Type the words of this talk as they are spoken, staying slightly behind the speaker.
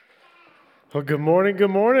Well, good morning, good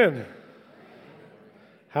morning.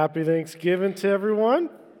 Happy Thanksgiving to everyone.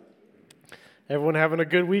 Everyone having a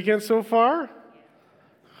good weekend so far?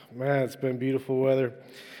 Man, it's been beautiful weather.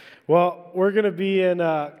 Well, we're going to be in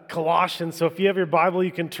Colossians, so if you have your Bible,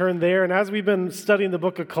 you can turn there. And as we've been studying the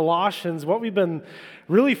book of Colossians, what we've been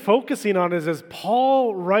really focusing on is as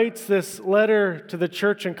Paul writes this letter to the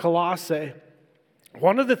church in Colossae,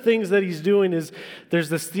 one of the things that he's doing is there's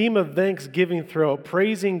this theme of thanksgiving throughout,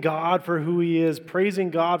 praising God for who he is,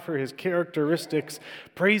 praising God for his characteristics,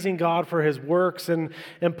 praising God for his works. And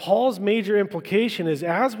Paul's major implication is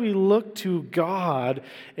as we look to God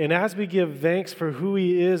and as we give thanks for who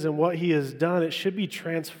he is and what he has done, it should be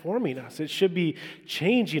transforming us. It should be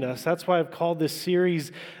changing us. That's why I've called this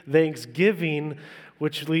series Thanksgiving,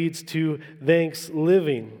 which leads to thanks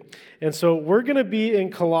living. And so we're going to be in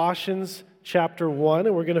Colossians chapter 1,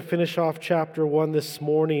 and we're going to finish off chapter 1 this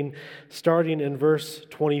morning, starting in verse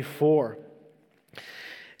 24.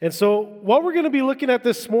 And so what we're going to be looking at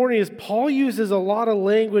this morning is Paul uses a lot of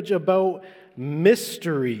language about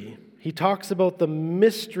mystery. He talks about the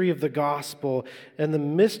mystery of the gospel and the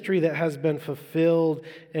mystery that has been fulfilled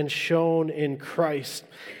and shown in Christ.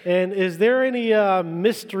 And is there any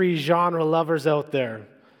mystery genre lovers out there?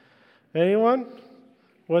 Anyone?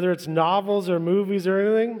 Whether it's novels or movies or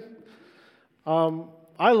anything?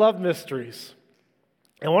 I love mysteries.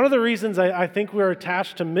 And one of the reasons I think we're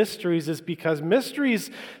attached to mysteries is because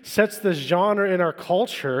mysteries sets this genre in our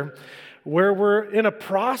culture where we're in a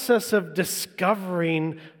process of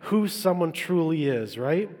discovering who someone truly is,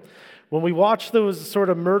 right? When we watch those sort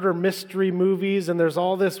of murder mystery movies and there's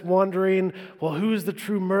all this wondering, well, who's the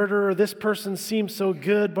true murderer? This person seems so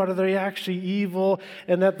good, but are they actually evil?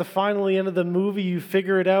 And at the finally end of the movie, you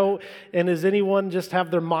figure it out. And does anyone just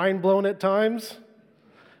have their mind blown at times?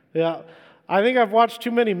 Yeah. I think I've watched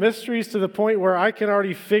too many mysteries to the point where I can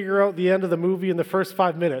already figure out the end of the movie in the first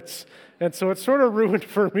 5 minutes. And so it's sort of ruined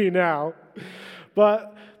for me now.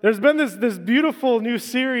 But there's been this beautiful new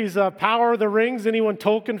series, Power of the Rings. Anyone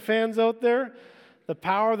Tolkien fans out there? The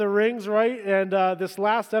Power of the Rings, right? And this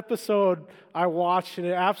last episode I watched, and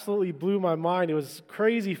it absolutely blew my mind. It was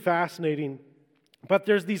crazy fascinating. But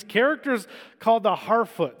there's these characters called the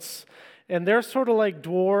Harfoots. And they're sort of like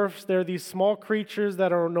dwarfs. They're these small creatures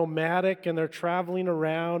that are nomadic, and they're traveling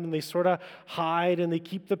around, and they sort of hide, and they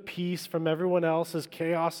keep the peace from everyone else as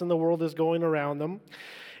chaos in the world is going around them.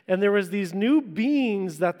 And there was these new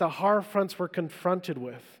beings that the Harfoots were confronted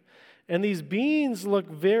with. And these beings look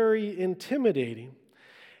very intimidating.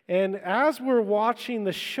 And as we're watching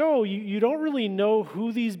the show, you don't really know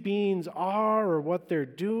who these beings are or what they're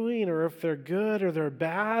doing or if they're good or they're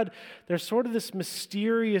bad. They're sort of this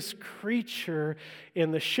mysterious creature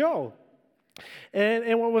in the show.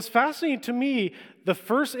 And what was fascinating to me, the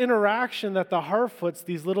first interaction that the Harfoots,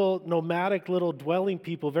 these little nomadic little dwelling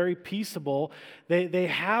people, very peaceable, they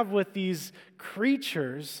have with these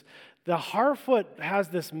creatures, the Harfoot has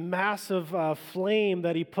this massive flame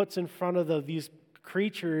that he puts in front of these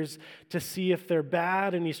creatures to see if they're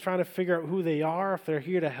bad, and he's trying to figure out who they are, if they're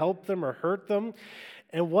here to help them or hurt them.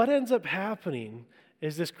 And what ends up happening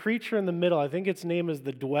is this creature in the middle, I think its name is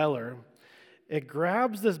the Dweller, it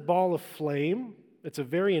grabs this ball of flame. It's a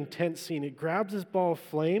very intense scene. It grabs this ball of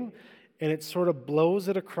flame and it sort of blows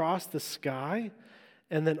it across the sky,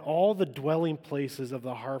 and then all the dwelling places of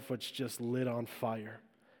the Harfoots just lit on fire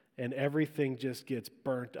and everything just gets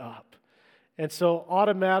burnt up. And so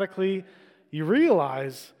automatically you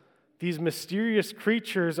realize these mysterious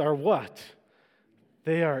creatures are what?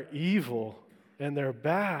 They are evil and they're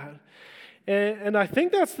bad. And I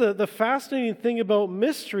think that's the fascinating thing about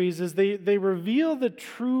mysteries is they reveal the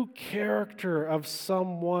true character of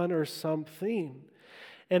someone or something.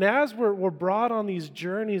 And as we're brought on these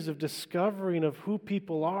journeys of discovering of who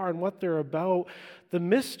people are and what they're about, the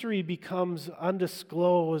mystery becomes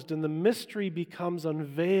undisclosed and the mystery becomes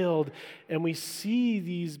unveiled, and we see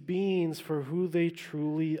these beings for who they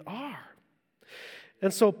truly are.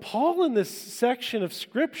 And so Paul in this section of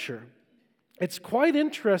Scripture, it's quite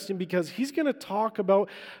interesting because he's going to talk about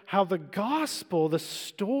how the gospel, the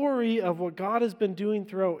story of what God has been doing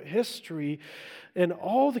throughout history, and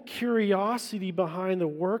all the curiosity behind the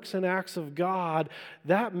works and acts of God,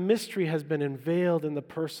 that mystery has been unveiled in the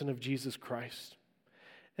person of Jesus Christ.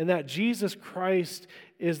 And that Jesus Christ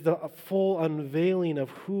is the full unveiling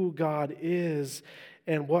of who God is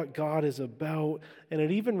and what God is about. And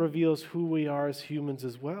it even reveals who we are as humans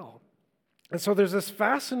as well. And so there's this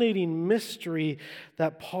fascinating mystery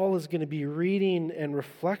that Paul is going to be reading and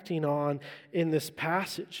reflecting on in this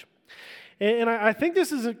passage. And I think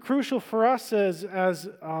this is crucial for us as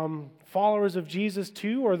followers of Jesus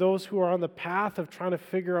too, or those who are on the path of trying to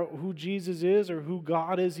figure out who Jesus is or who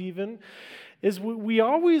God is even, is we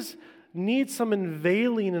always need some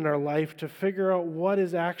unveiling in our life to figure out what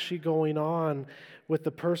is actually going on with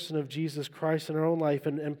the person of Jesus Christ in our own life.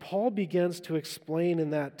 And Paul begins to explain in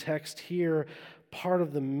that text here part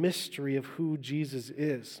of the mystery of who Jesus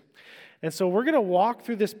is. And so we're going to walk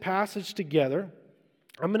through this passage together.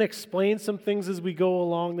 I'm going to explain some things as we go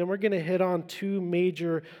along. Then we're going to hit on two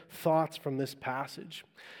major thoughts from this passage.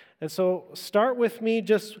 And so start with me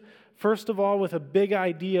just first of all with a big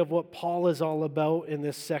idea of what Paul is all about in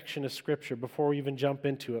this section of Scripture before we even jump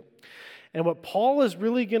into it. And what Paul is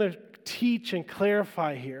really going to teach and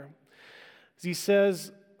clarify here is he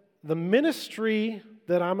says, the ministry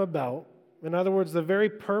that I'm about, in other words, the very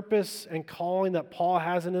purpose and calling that Paul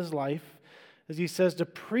has in his life, is he says to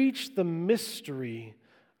preach the mystery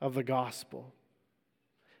of the gospel.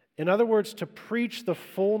 In other words, to preach the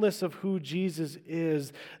fullness of who Jesus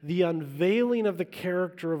is, the unveiling of the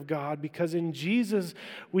character of God, because in Jesus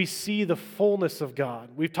we see the fullness of God.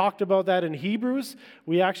 We've talked about that in Hebrews.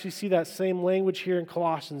 We actually see that same language here in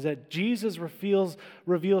Colossians, that Jesus reveals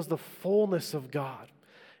the fullness of God.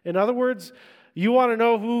 In other words, you want to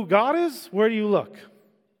know who God is? Where do you look?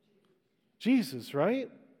 Jesus, right?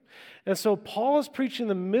 And so Paul is preaching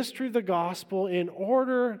the mystery of the gospel in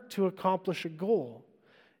order to accomplish a goal,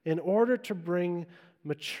 in order to bring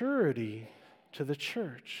maturity to the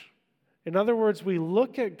church. In other words, we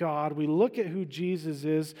look at God, we look at who Jesus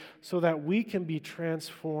is so that we can be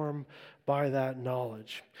transformed by that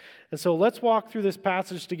knowledge. And so let's walk through this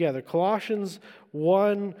passage together. Colossians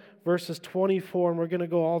 1, verses 24, and we're going to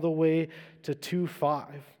go all the way to 2:5.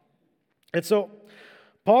 And so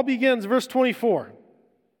Paul begins, verse 24.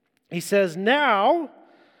 He says, now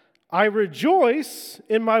I rejoice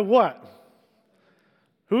in my what?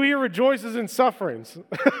 Who here rejoices in sufferings?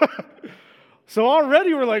 So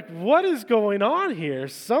already we're like, what is going on here?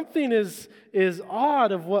 Something is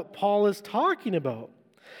odd of what Paul is talking about.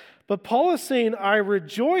 But Paul is saying, I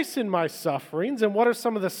rejoice in my sufferings. And what are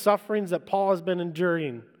some of the sufferings that Paul has been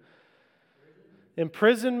enduring?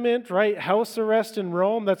 Imprisonment, right? House arrest in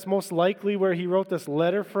Rome. That's most likely where he wrote this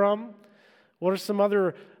letter from. What are some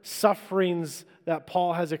other sufferings that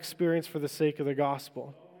Paul has experienced for the sake of the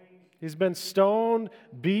gospel? He's been stoned,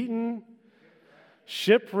 beaten,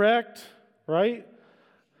 shipwrecked, right?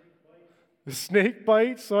 The snake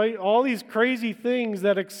bites, right? All these crazy things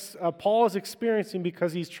that Paul is experiencing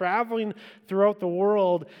because he's traveling throughout the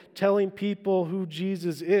world telling people who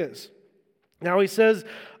Jesus is. Now he says,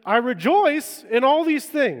 I rejoice in all these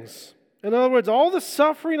things. In other words, all the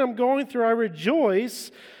suffering I'm going through, I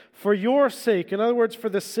rejoice for your sake. In other words, for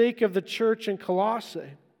the sake of the church in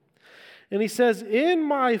Colossae. And he says, in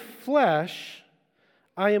my flesh,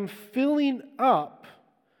 I am filling up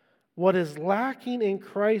what is lacking in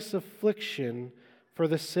Christ's affliction for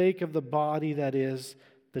the sake of the body that is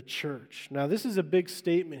the church. Now, this is a big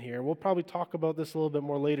statement here. We'll probably talk about this a little bit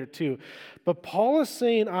more later too. But Paul is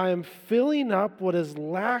saying, I am filling up what is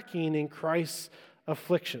lacking in Christ's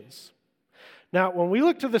afflictions. Now, when we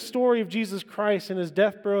look to the story of Jesus Christ and his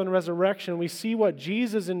death, burial, and resurrection, we see what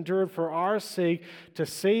Jesus endured for our sake to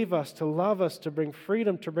save us, to love us, to bring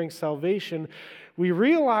freedom, to bring salvation. We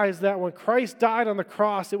realize that when Christ died on the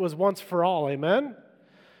cross, it was once for all. Amen?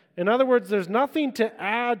 In other words, there's nothing to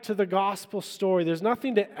add to the gospel story. There's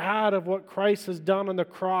nothing to add of what Christ has done on the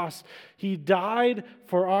cross. He died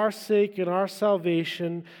for our sake and our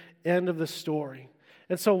salvation. End of the story.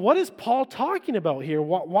 And so what is Paul talking about here?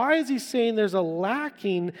 Why is he saying there's a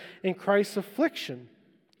lacking in Christ's affliction?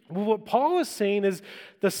 Well, what Paul is saying is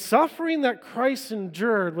the suffering that Christ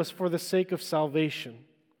endured was for the sake of salvation.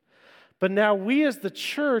 But now we as the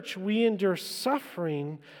church, we endure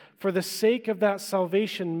suffering for the sake of that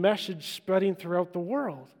salvation message spreading throughout the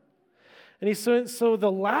world. And he said, so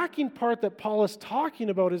the lacking part that Paul is talking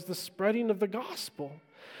about is the spreading of the gospel.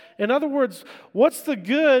 In other words, what's the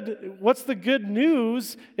good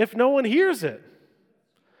news if no one hears it?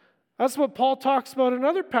 That's what Paul talks about in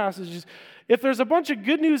other passages. If there's a bunch of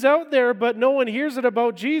good news out there, but no one hears it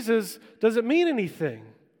about Jesus, does it mean anything?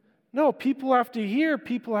 No, people have to hear,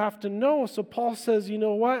 people have to know. So Paul says, you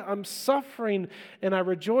know what? I'm suffering and I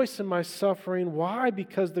rejoice in my suffering. Why?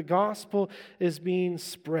 Because the gospel is being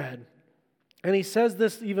spread. And he says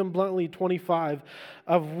this even bluntly, 25,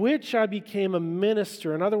 of which I became a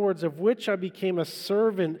minister. In other words, of which I became a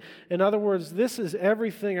servant. In other words, this is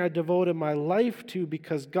everything I devoted my life to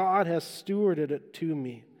because God has stewarded it to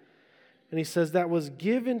me. And he says that was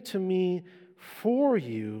given to me for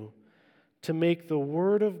you to make the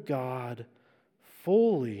word of God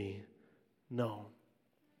fully known.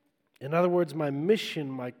 In other words, my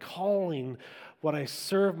mission, my calling, what I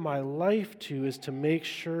serve my life to is to make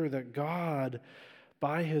sure that God,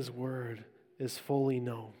 by His Word, is fully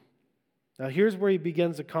known. Now here's where he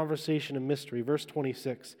begins the conversation in mystery. Verse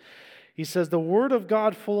 26. He says, the Word of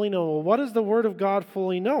God fully known. Well, what is the Word of God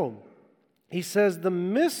fully known? He says, the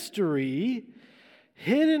mystery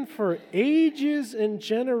hidden for ages and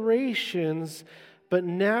generations, but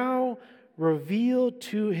now revealed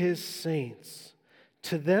to His saints.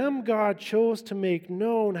 To them God chose to make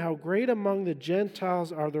known how great among the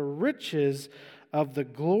Gentiles are the riches of the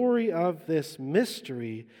glory of this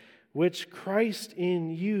mystery, which Christ in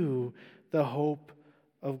you, the hope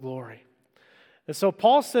of glory. And so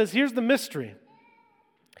Paul says, here's the mystery.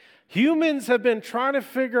 Humans have been trying to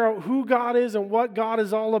figure out who God is and what God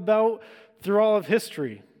is all about through all of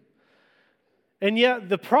history. And yet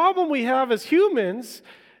the problem we have as humans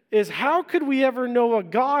is how could we ever know a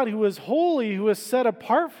God who is holy, who is set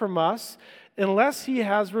apart from us, unless He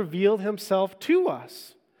has revealed Himself to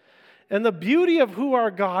us? And the beauty of who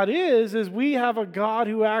our God is we have a God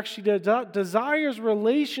who actually desires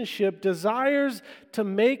relationship, desires to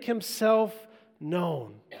make Himself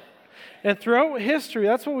known. And throughout history,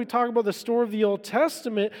 that's what we talk about. The story of the Old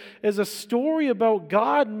Testament is a story about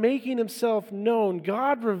God making Himself known,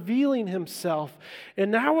 God revealing Himself.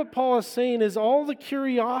 And now what Paul is saying is all the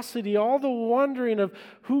curiosity, all the wondering of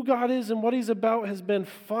who God is and what He's about has been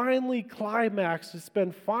finally climaxed. It's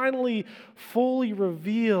been finally fully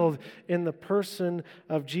revealed in the person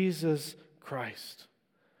of Jesus Christ.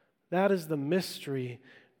 That is the mystery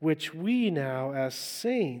which we now, as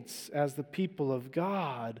saints, as the people of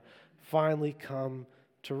God, finally come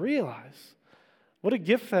to realize. What a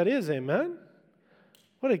gift that is, amen?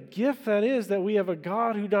 What a gift that is that we have a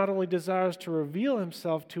God who not only desires to reveal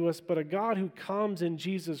Himself to us, but a God who comes in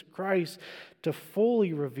Jesus Christ to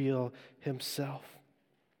fully reveal Himself.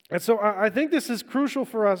 And so I think this is crucial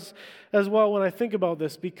for us as well when I think about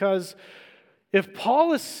this, because if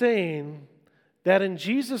Paul is saying that in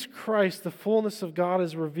Jesus Christ the fullness of God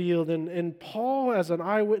is revealed, and Paul as an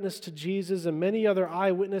eyewitness to Jesus and many other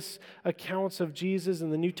eyewitness accounts of Jesus in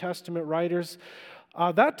the New Testament writers,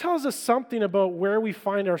 that tells us something about where we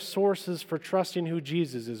find our sources for trusting who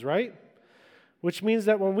Jesus is, right? Which means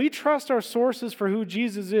that when we trust our sources for who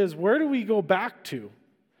Jesus is, where do we go back to?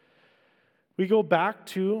 We go back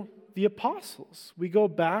to the apostles. We go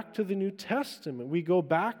back to the New Testament. We go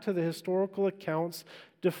back to the historical accounts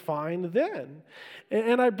defined then.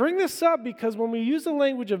 And I bring this up because when we use the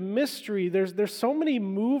language of mystery, there's so many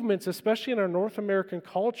movements, especially in our North American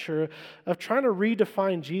culture, of trying to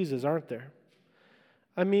redefine Jesus, aren't there?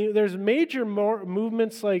 I mean, there's major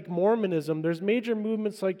movements like Mormonism, there's major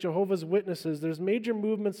movements like Jehovah's Witnesses, there's major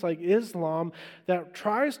movements like Islam that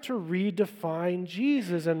tries to redefine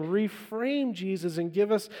Jesus and reframe Jesus and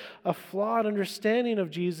give us a flawed understanding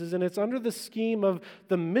of Jesus, and it's under the scheme of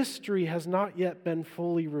the mystery has not yet been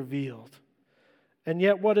fully revealed. And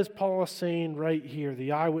yet what is Paul saying right here,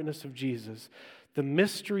 the eyewitness of Jesus? The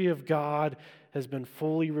mystery of God has been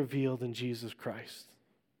fully revealed in Jesus Christ.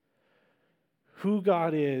 Who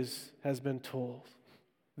God is has been told.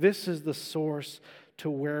 This is the source to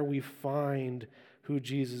where we find who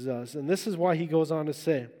Jesus is. And this is why he goes on to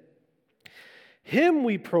say, Him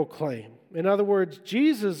we proclaim. In other words,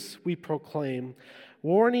 Jesus we proclaim,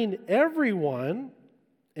 warning everyone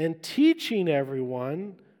and teaching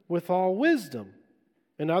everyone with all wisdom.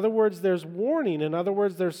 In other words, there's warning. In other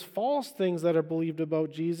words, there's false things that are believed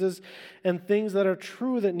about Jesus and things that are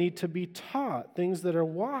true that need to be taught, things that are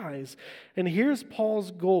wise. And here's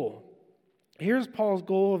Paul's goal. Here's Paul's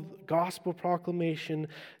goal of gospel proclamation,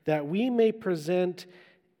 that we may present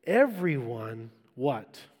everyone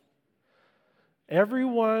what?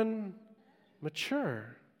 Everyone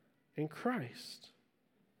mature in Christ.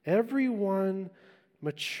 Everyone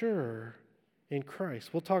mature in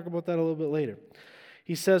Christ. We'll talk about that a little bit later.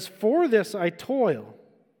 He says, for this I toil,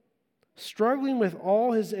 struggling with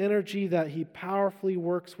all His energy that He powerfully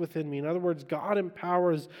works within me. In other words, God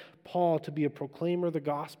empowers Paul to be a proclaimer of the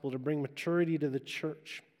gospel, to bring maturity to the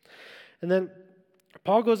church. And then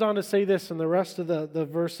Paul goes on to say this in the rest of the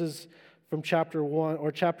verses from chapter 1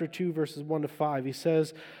 or chapter 2, verses 1 to 5. He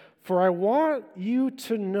says, for I want you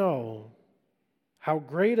to know how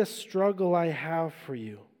great a struggle I have for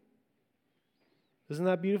you. Isn't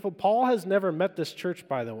that beautiful? Paul has never met this church,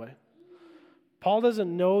 by the way. Paul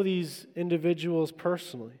doesn't know these individuals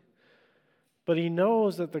personally, but he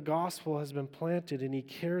knows that the gospel has been planted and he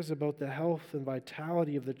cares about the health and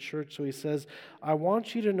vitality of the church. So he says, I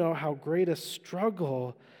want you to know how great a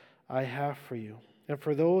struggle I have for you and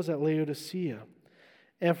for those at Laodicea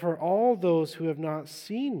and for all those who have not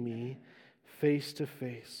seen me face to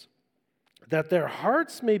face, that their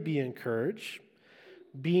hearts may be encouraged,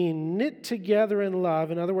 being knit together in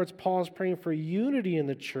love. In other words, Paul is praying for unity in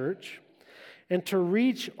the church, and to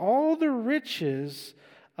reach all the riches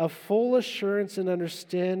of full assurance and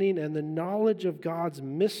understanding and the knowledge of God's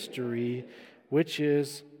mystery, which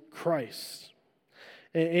is Christ.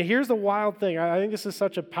 And here's the wild thing. I think this is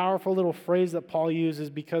such a powerful little phrase that Paul uses,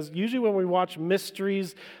 because usually when we watch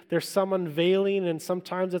mysteries, there's some unveiling, and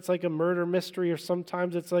sometimes it's like a murder mystery, or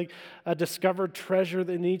sometimes it's like a discovered treasure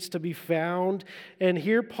that needs to be found. And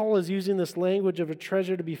here Paul is using this language of a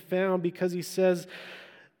treasure to be found because he says,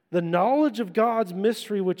 the knowledge of God's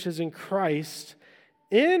mystery which is in Christ,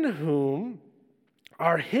 in whom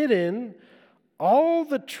are hidden all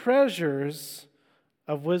the treasures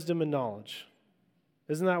of wisdom and knowledge.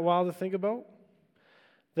 Isn't that wild to think about?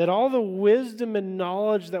 That all the wisdom and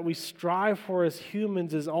knowledge that we strive for as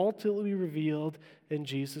humans is ultimately revealed in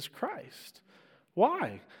Jesus Christ.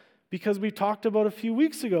 Why? Because we talked about a few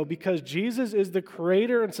weeks ago, because Jesus is the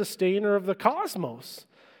creator and sustainer of the cosmos.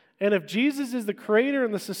 And if Jesus is the creator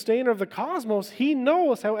and the sustainer of the cosmos, he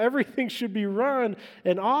knows how everything should be run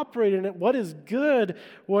and operated, and what is good,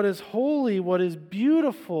 what is holy, what is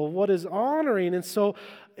beautiful, what is honoring. And so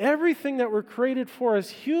everything that we're created for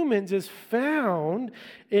as humans is found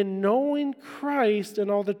in knowing Christ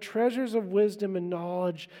and all the treasures of wisdom and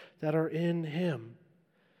knowledge that are in him.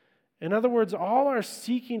 In other words, all are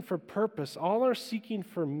seeking for purpose, all are seeking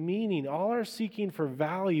for meaning, all are seeking for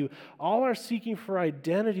value, all are seeking for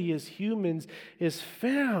identity as humans is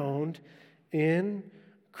found in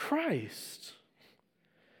Christ.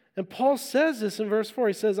 And Paul says this in verse 4.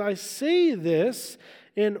 He says, I say this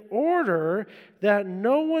in order that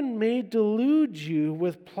no one may delude you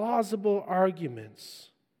with plausible arguments.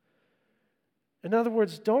 In other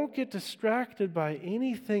words, don't get distracted by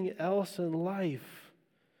anything else in life,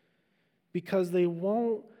 because they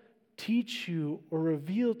won't teach you or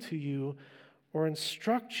reveal to you or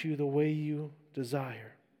instruct you the way you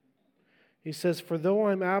desire. He says, for though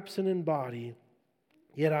I'm absent in body,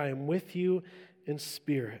 yet I am with you in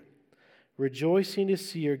spirit, rejoicing to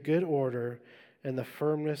see your good order and the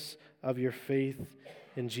firmness of your faith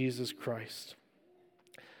in Jesus Christ.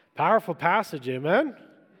 Powerful passage, amen?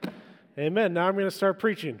 Amen. Now I'm going to start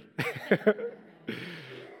preaching.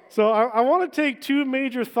 So I want to take two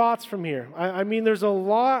major thoughts from here. I mean, there's a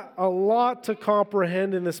lot to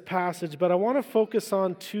comprehend in this passage, but I want to focus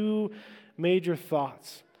on two major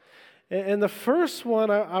thoughts. And the first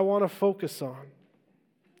one I want to focus on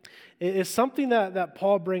is something that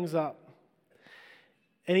Paul brings up.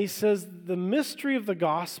 And he says the mystery of the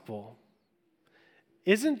gospel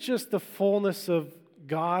isn't just the fullness of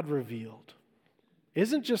God revealed.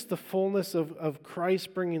 Isn't just the fullness of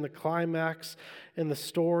Christ bringing the climax and the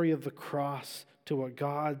story of the cross to what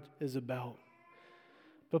God is about.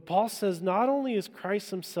 But Paul says not only is Christ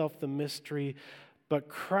himself the mystery, but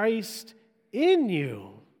Christ in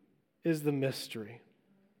you is the mystery.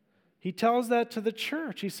 He tells that to the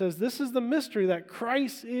church. He says this is the mystery, that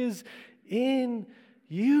Christ is in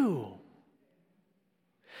you.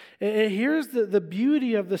 And here's the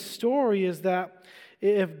beauty of the story is that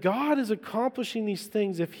if God is accomplishing these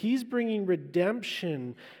things, if he's bringing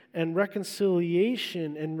redemption and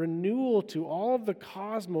reconciliation and renewal to all of the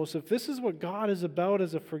cosmos, if this is what God is about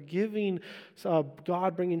as a forgiving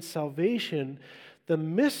God bringing salvation, the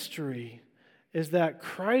mystery is that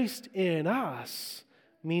Christ in us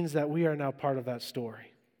means that we are now part of that story.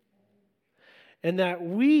 And that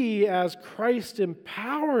we, as Christ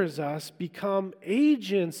empowers us, become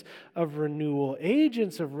agents of renewal,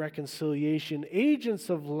 agents of reconciliation, agents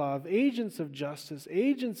of love, agents of justice,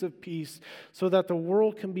 agents of peace, so that the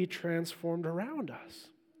world can be transformed around us.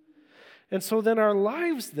 And so then our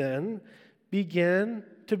lives then begin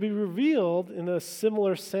to be revealed in a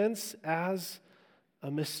similar sense as a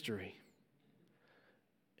mystery.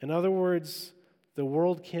 In other words, the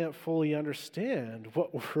world can't fully understand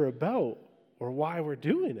what we're about or why we're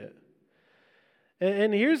doing it.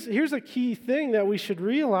 And here's a key thing that we should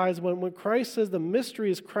realize when Christ says the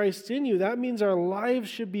mystery is Christ in you. That means our lives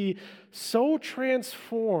should be so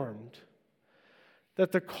transformed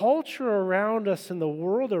that the culture around us and the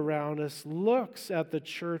world around us looks at the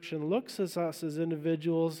church and looks at us as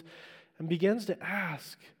individuals and begins to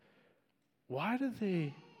ask, why do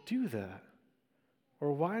they do that?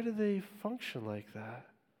 Or why do they function like that?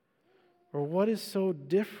 Or what is so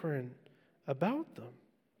different about them?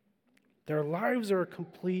 Their lives are a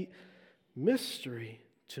complete mystery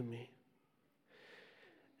to me.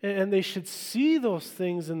 And they should see those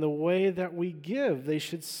things in the way that we give. They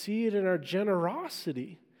should see it in our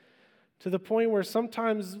generosity. to the point where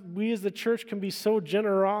sometimes we as the church can be so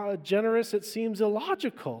generous it seems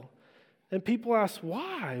illogical. And people ask,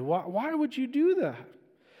 why? Why would you do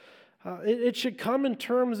that? It should come in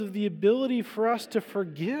terms of the ability for us to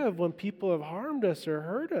forgive when people have harmed us or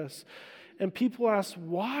hurt us. And people ask,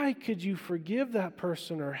 why could you forgive that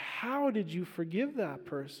person, or how did you forgive that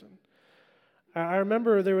person? I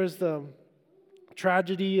remember there was the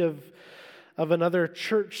tragedy of another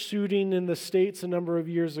church shooting in the States a number of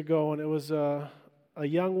years ago, and it was a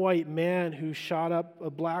young white man who shot up a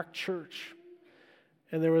black church.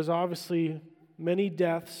 And there was obviously many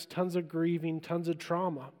deaths, tons of grieving, tons of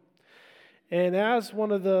trauma. And as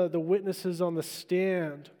one of the witnesses on the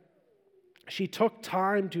stand, she took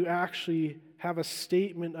time to actually have a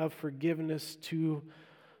statement of forgiveness to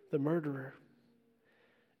the murderer.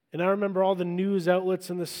 And I remember all the news outlets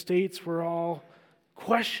in the States were all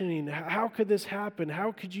questioning, how could this happen?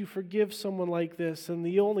 How could you forgive someone like this? And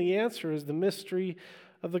the only answer is the mystery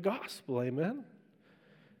of the gospel, amen?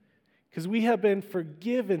 Because we have been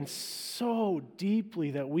forgiven so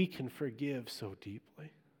deeply that we can forgive so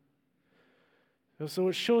deeply. And so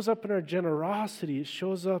it shows up in our generosity. It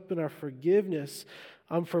shows up in our forgiveness.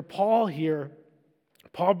 For Paul here,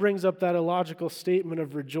 Paul brings up that illogical statement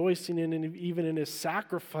of rejoicing even in his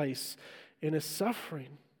sacrifice, in his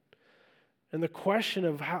suffering. And the question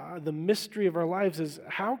of how the mystery of our lives is,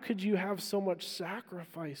 how could you have so much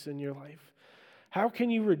sacrifice in your life? How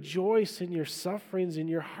can you rejoice in your sufferings, in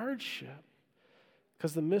your hardship?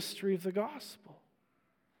 Because the mystery of the gospel.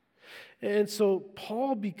 And so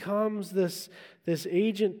Paul becomes this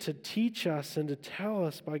agent to teach us and to tell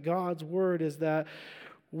us by God's word is that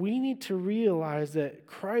we need to realize that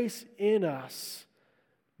Christ in us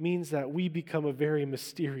means that we become a very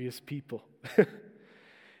mysterious people.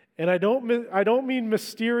 And I don't mean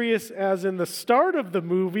mysterious as in the start of the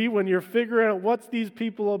movie when you're figuring out what's these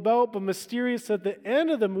people about, but mysterious at the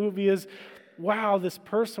end of the movie is, wow, this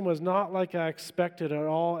person was not like I expected at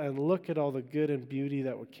all, and look at all the good and beauty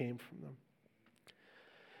that came from them.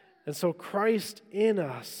 And so Christ in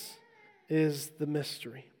us is the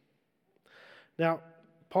mystery. Now,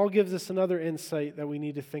 Paul gives us another insight that we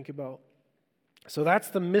need to think about. So that's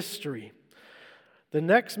the mystery. The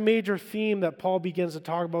next major theme that Paul begins to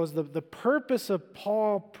talk about is the purpose of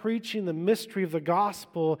Paul preaching the mystery of the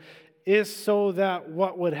gospel is so that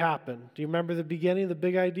what would happen? Do you remember the beginning, the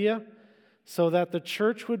big idea? So that the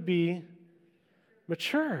church would be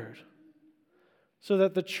matured. So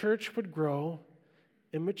that the church would grow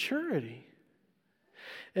in maturity.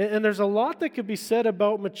 And there's a lot that could be said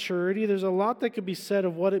about maturity. There's a lot that could be said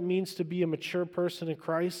of what it means to be a mature person in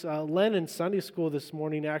Christ. Len in Sunday school this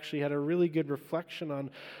morning actually had a really good reflection on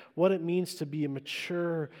what it means to be a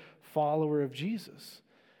mature follower of Jesus.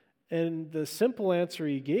 And the simple answer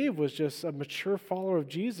he gave was just a mature follower of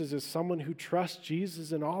Jesus is someone who trusts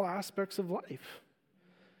Jesus in all aspects of life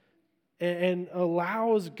and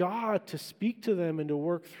allows God to speak to them and to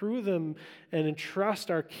work through them and entrust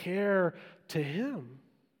our care to Him.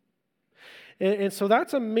 And so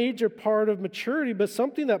that's a major part of maturity, but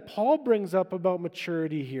something that Paul brings up about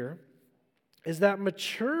maturity here is that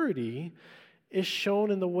maturity is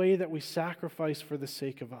shown in the way that we sacrifice for the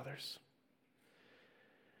sake of others.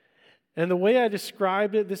 And the way I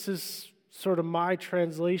described it, this is sort of my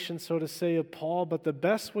translation, so to say, of Paul, but the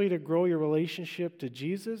best way to grow your relationship to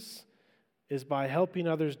Jesus is by helping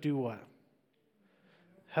others do what?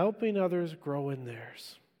 Helping others grow in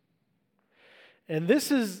theirs. And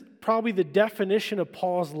this is probably the definition of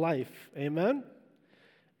Paul's life. Amen?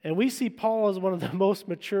 And we see Paul as one of the most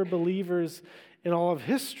mature believers in all of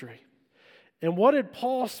history. And what did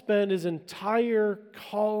Paul spend his entire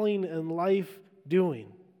calling and life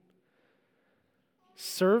doing?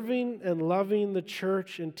 Serving and loving the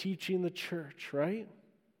church and teaching the church, right?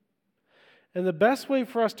 And the best way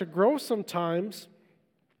for us to grow sometimes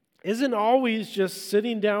isn't always just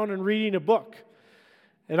sitting down and reading a book.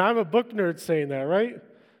 And I'm a book nerd saying that, right?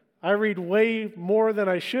 I read way more than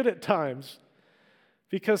I should at times.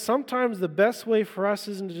 Because sometimes the best way for us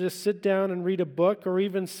isn't to just sit down and read a book, or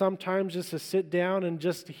even sometimes just to sit down and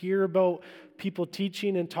just hear about people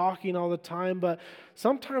teaching and talking all the time. But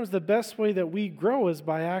sometimes the best way that we grow is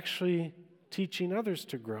by actually teaching others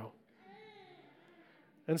to grow.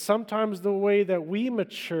 And sometimes the way that we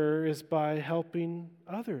mature is by helping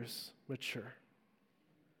others mature.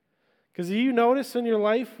 Because you notice in your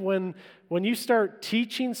life when you start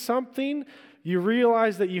teaching something, you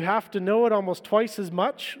realize that you have to know it almost twice as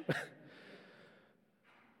much.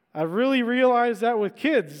 I really realized that with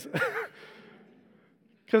kids.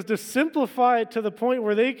 Because to simplify it to the point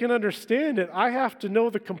where they can understand it, I have to know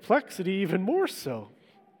the complexity even more so.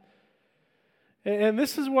 And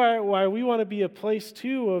this is why we want to be a place,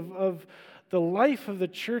 too, of the life of the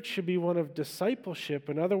church should be one of discipleship.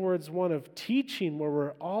 In other words, one of teaching, where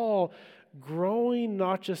we're all growing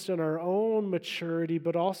not just in our own maturity,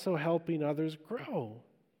 but also helping others grow.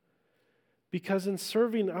 Because in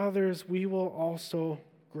serving others, we will also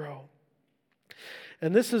grow.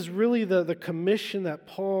 And this is really the commission that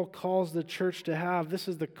Paul calls the church to have. This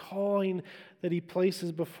is the calling that he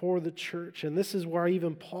places before the church. And this is where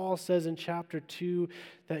even Paul says in chapter 2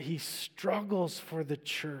 that he struggles for the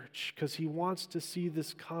church because he wants to see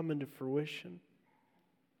this come into fruition.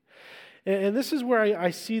 And this is where I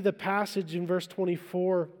see the passage in verse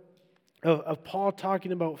 24 of Paul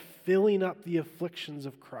talking about filling up the afflictions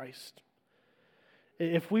of Christ.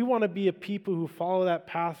 If we want to be a people who follow that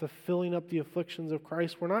path of filling up the afflictions of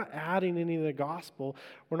Christ, we're not adding anything to the gospel.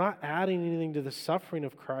 We're not adding anything to the suffering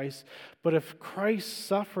of Christ. But if Christ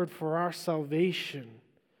suffered for our salvation,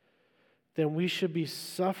 then we should be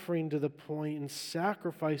suffering to the point and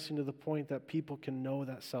sacrificing to the point that people can know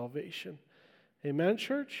that salvation. Amen,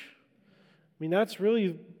 church? I mean, that's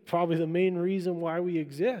really probably the main reason why we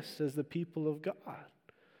exist as the people of God.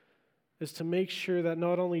 Is to make sure that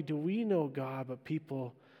not only do we know God, but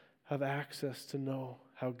people have access to know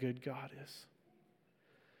how good God is.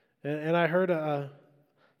 And I heard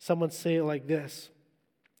someone say it like this.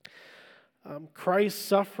 Christ's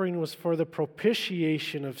suffering was for the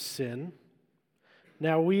propitiation of sin.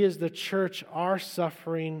 Now we as the church, our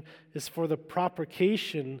suffering is for the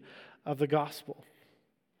propagation of the gospel.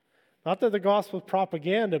 Not that the gospel is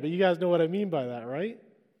propaganda, but you guys know what I mean by that, right?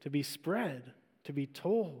 To be spread, to be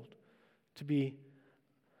told, to be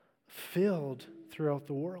filled throughout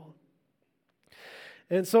the world.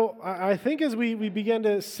 And so I think as we begin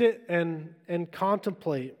to sit and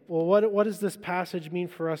contemplate, well, what does this passage mean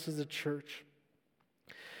for us as a church?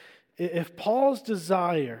 If Paul's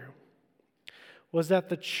desire was that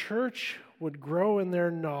the church would grow in their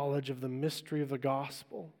knowledge of the mystery of the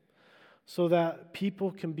gospel so that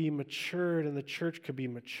people can be matured and the church could be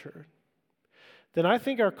matured, then I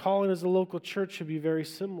think our calling as a local church should be very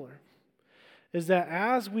similar. Is that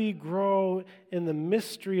as we grow in the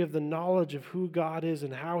mystery of the knowledge of who God is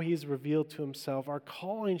and how He's revealed to Himself, our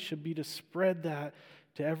calling should be to spread that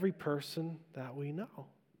to every person that we know.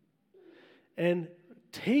 And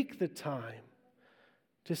take the time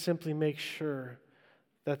to simply make sure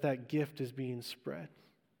that that gift is being spread.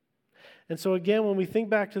 And so again, when we think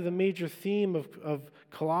back to the major theme of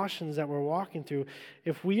Colossians that we're walking through,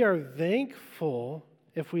 if we are thankful,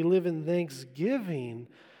 if we live in thanksgiving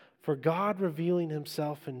for God revealing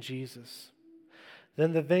Himself in Jesus,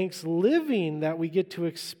 then the thanks living that we get to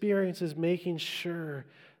experience is making sure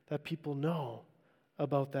that people know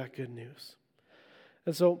about that good news.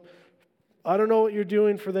 And so, I don't know what you're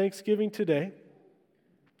doing for Thanksgiving today.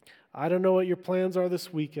 I don't know what your plans are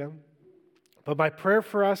this weekend. But my prayer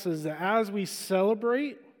for us is that as we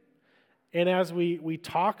celebrate and as we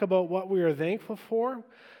talk about what we are thankful for,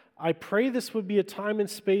 I pray this would be a time and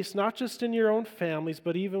space, not just in your own families,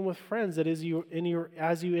 but even with friends, that as you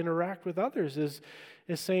interact with others, is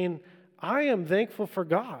saying, I am thankful for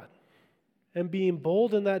God, and being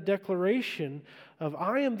bold in that declaration of,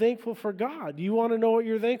 I am thankful for God. You want to know what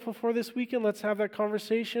you're thankful for this weekend? Let's have that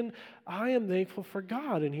conversation. I am thankful for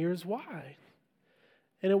God, and here's why.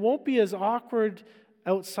 And it won't be as awkward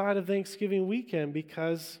outside of Thanksgiving weekend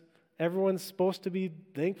because everyone's supposed to be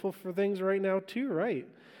thankful for things right now too, right?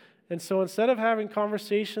 And so instead of having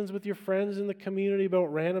conversations with your friends in the community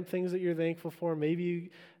about random things that you're thankful for, maybe you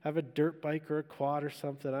have a dirt bike or a quad or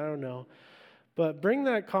something, I don't know. But bring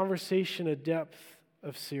that conversation a depth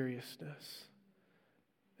of seriousness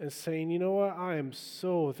and saying, you know what, I am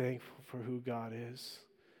so thankful for who God is,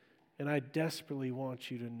 and I desperately want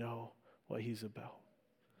you to know what He's about.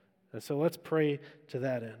 And so let's pray to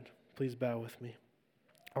that end. Please bow with me.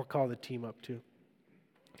 I'll call the team up too.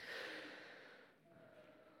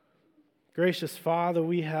 Gracious Father,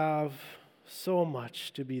 we have so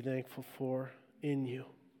much to be thankful for in You.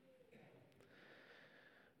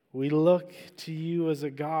 We look to You as a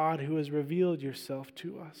God who has revealed Yourself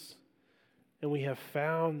to us, and we have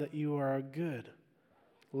found that You are a good,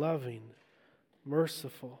 loving,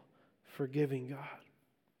 merciful, forgiving God,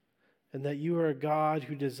 and that You are a God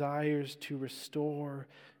who desires to restore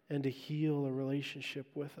and to heal a relationship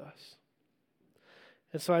with us.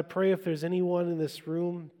 And so I pray if there's anyone in this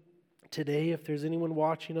room today, if there's anyone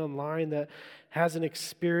watching online that hasn't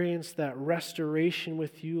experienced that restoration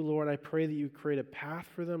with You, Lord, I pray that You create a path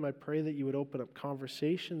for them. I pray that You would open up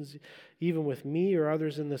conversations, even with me or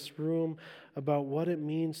others in this room, about what it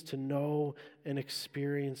means to know and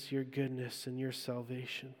experience Your goodness and Your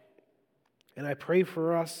salvation. And I pray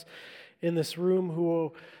for us in this room who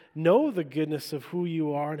will know the goodness of who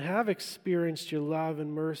you are and have experienced your love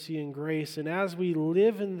and mercy and grace. And as we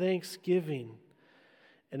live in thanksgiving,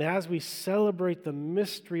 and as we celebrate the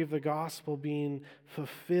mystery of the gospel being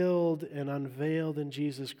fulfilled and unveiled in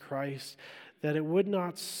Jesus Christ, that it would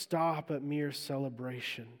not stop at mere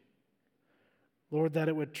celebration. Lord, that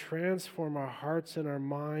it would transform our hearts and our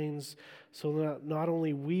minds so that not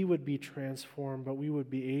only we would be transformed, but we would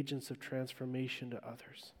be agents of transformation to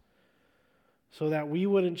others. So that we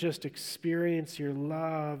wouldn't just experience your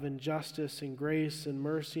love and justice and grace and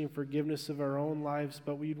mercy and forgiveness of our own lives,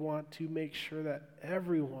 but we'd want to make sure that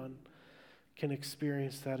everyone can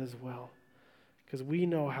experience that as well. Because we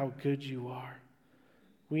know how good you are.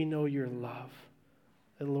 We know your love.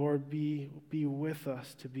 And Lord, be with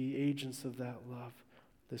us to be agents of that love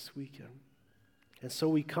this weekend. And so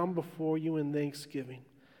we come before you in thanksgiving,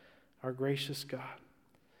 our gracious God.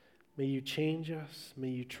 May you change us. May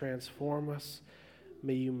you transform us.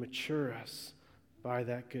 May you mature us by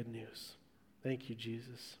that good news. Thank you,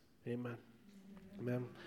 Jesus. Amen. Amen.